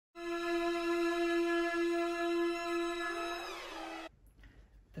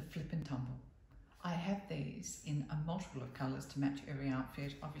multiple of colours to match every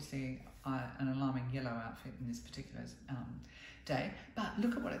outfit. Obviously, an alarming yellow outfit in this particular day. But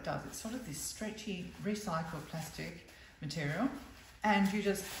look at what it does. It's sort of this stretchy, recycled plastic material. And you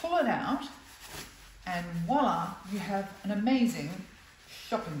just pull it out and voila, you have an amazing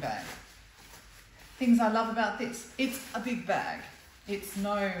shopping bag. Things I love about this, it's a big bag. It's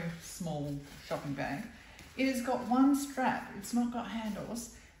no small shopping bag. It has got one strap, it's not got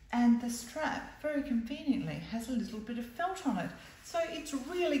handles, and the strap, very conveniently, has a little bit of felt on it. So it's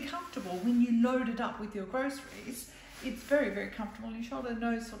really comfortable when you load it up with your groceries. It's very, very comfortable on your shoulder,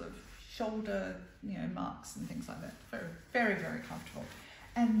 no sort of shoulder, marks and things like that. Very, very, very comfortable.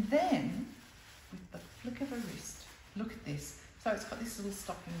 And then, with the flick of a wrist, look at this. So it's got this little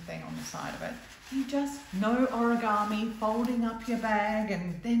stocking thing on the side of it. You just, no origami, folding up your bag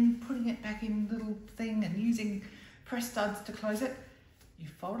and then putting it back in the little thing and using press studs to close it. You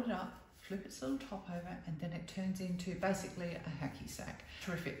fold it up, flip its little top over, and then it turns into basically a hacky sack.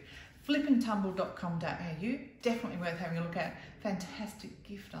 Terrific. flipandtumble.com.au, definitely worth having a look at. Fantastic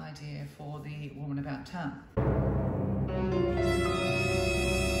gift idea for the woman about town.